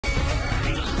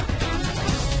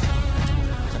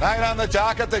Tonight on the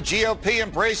docket, the GOP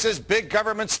embraces big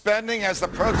government spending as the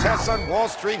protests on Wall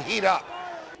Street heat up.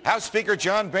 House Speaker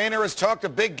John Boehner has talked a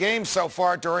big game so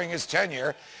far during his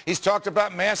tenure. He's talked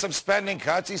about massive spending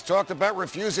cuts. He's talked about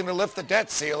refusing to lift the debt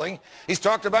ceiling. He's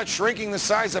talked about shrinking the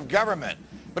size of government.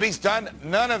 But he's done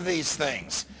none of these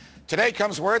things. Today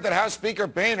comes word that House Speaker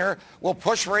Boehner will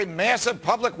push for a massive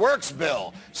public works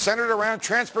bill centered around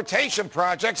transportation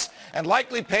projects and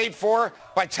likely paid for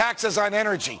by taxes on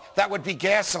energy. That would be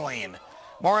gasoline.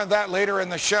 More on that later in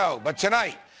the show. But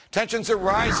tonight, tensions are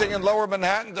rising in Lower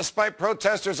Manhattan despite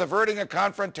protesters averting a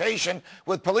confrontation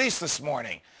with police this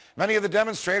morning. Many of the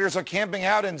demonstrators are camping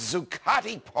out in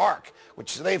Zuccotti Park,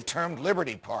 which they've termed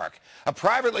Liberty Park, a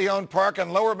privately owned park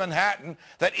in Lower Manhattan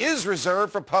that is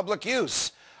reserved for public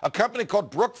use. A company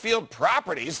called Brookfield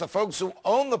Properties, the folks who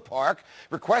own the park,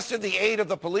 requested the aid of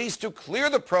the police to clear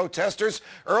the protesters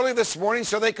early this morning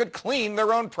so they could clean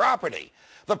their own property.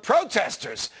 The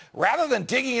protesters, rather than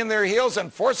digging in their heels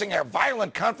and forcing a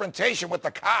violent confrontation with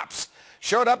the cops,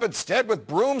 showed up instead with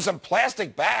brooms and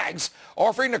plastic bags,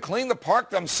 offering to clean the park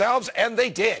themselves, and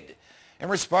they did. In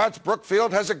response,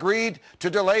 Brookfield has agreed to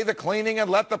delay the cleaning and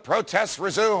let the protests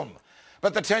resume.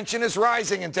 But the tension is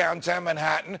rising in downtown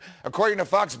Manhattan, according to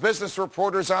Fox Business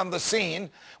reporters on the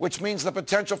scene, which means the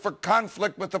potential for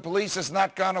conflict with the police has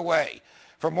not gone away.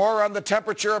 For more on the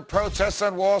temperature of protests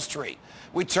on Wall Street,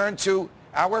 we turn to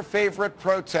our favorite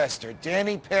protester,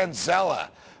 Danny Panzella,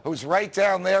 who's right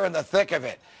down there in the thick of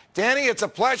it. Danny, it's a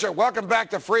pleasure. Welcome back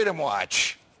to Freedom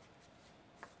Watch.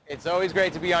 It's always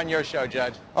great to be on your show,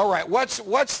 Judge. All right, what's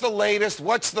the latest?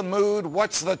 What's the mood?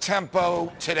 What's the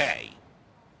tempo today?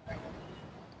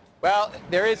 Well,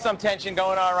 there is some tension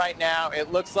going on right now.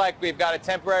 It looks like we've got a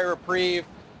temporary reprieve,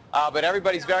 but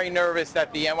everybody's very nervous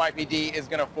that the NYPD is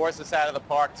going to force us out of the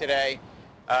park today.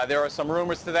 There are some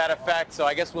rumors to that effect, so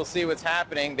I guess we'll see what's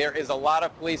happening. There is a lot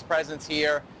of police presence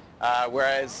here,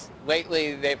 whereas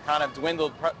lately they've kind of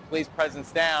dwindled police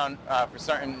presence down at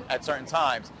certain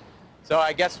times. So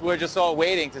I guess we're just all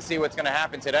waiting to see what's going to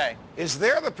happen today. Is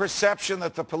there the perception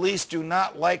that the police do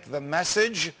not like the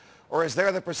message? Or is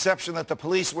there the perception that the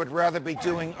police would rather be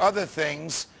doing other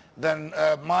things than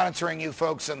monitoring you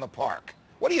folks in the park?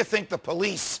 What do you think the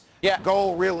police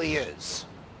goal really is?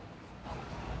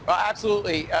 Well,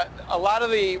 absolutely. A lot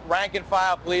of the rank and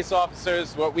file police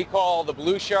officers, what we call the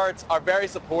blue shirts, are very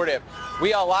supportive.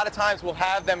 We a lot of times will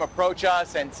have them approach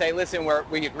us and say, listen,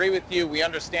 we agree with you, we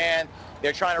understand.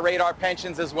 They're trying to raid our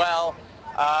pensions as well.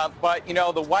 But, you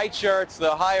know, the white shirts,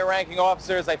 the higher ranking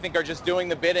officers, I think are just doing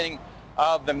the bidding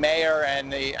of the mayor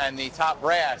and the top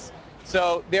brass.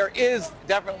 So there is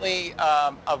definitely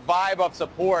a vibe of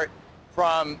support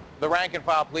from the rank and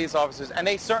file police officers, and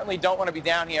they certainly don't want to be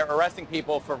down here arresting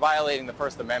people for violating the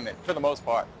First Amendment, for the most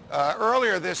part.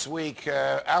 Earlier this week,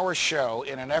 our show,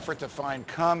 in an effort to find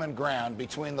common ground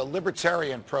between the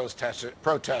libertarian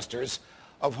protesters,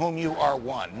 of whom you are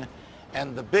one,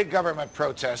 and the big government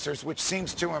protesters, which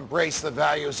seems to embrace the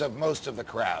values of most of the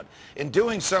crowd. In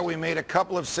doing so, we made a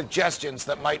couple of suggestions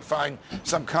that might find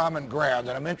some common ground,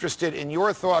 and I'm interested in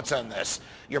your thoughts on this,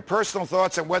 your personal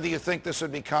thoughts on whether you think this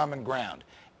would be common ground.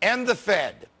 End the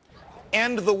Fed,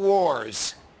 end the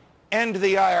wars, end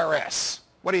the IRS.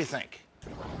 What do you think?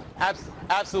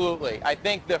 Absolutely. I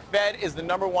think the Fed is the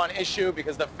 #1 issue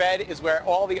because the Fed is where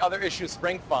all the other issues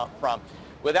spring from.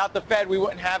 Without the Fed, we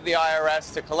wouldn't have the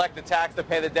IRS to collect the tax to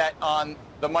pay the debt on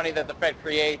the money that the Fed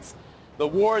creates. The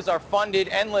wars are funded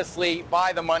endlessly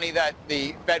by the money that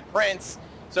the Fed prints.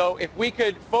 So if we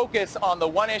could focus on the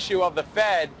one issue of the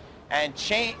Fed and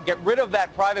get rid of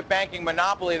that private banking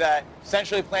monopoly that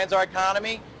essentially plans our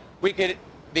economy, we could,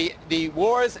 the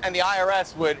wars and the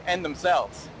IRS would end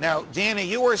themselves. Now, Danny,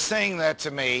 you were saying that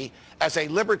to me as a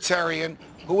libertarian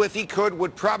who, if he could,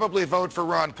 would probably vote for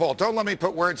Ron Paul. Don't let me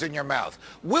put words in your mouth.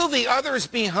 Will the others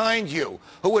behind you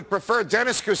who would prefer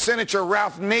Dennis Kucinich or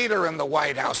Ralph Nader in the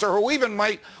White House, or who even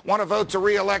might want to vote to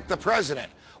re-elect the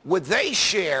president, would they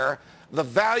share the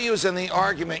values and the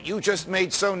argument you just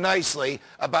made so nicely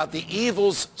about the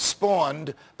evils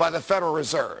spawned by the Federal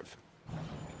Reserve?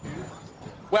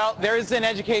 Well, there is an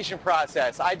education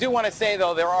process. I do want to say,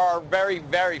 though, there are very,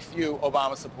 very few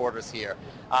Obama supporters here.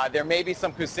 There may be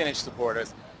some Kucinich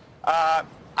supporters.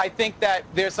 I think that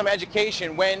there's some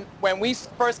education. When we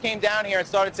first came down here and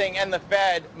started saying end the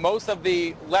Fed, most of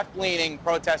the left-leaning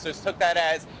protesters took that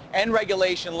as end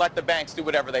regulation, let the banks do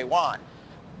whatever they want.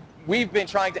 We've been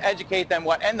trying to educate them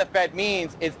what end the Fed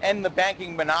means is end the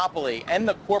banking monopoly, end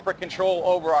the corporate control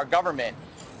over our government.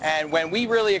 And when we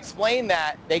really explain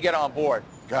that, they get on board.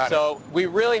 So we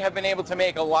really have been able to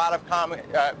make a lot of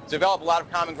develop a lot of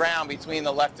common ground between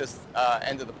the leftist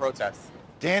end of the protests.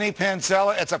 Danny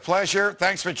Panzella, it's a pleasure.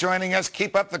 Thanks for joining us.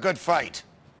 Keep up the good fight.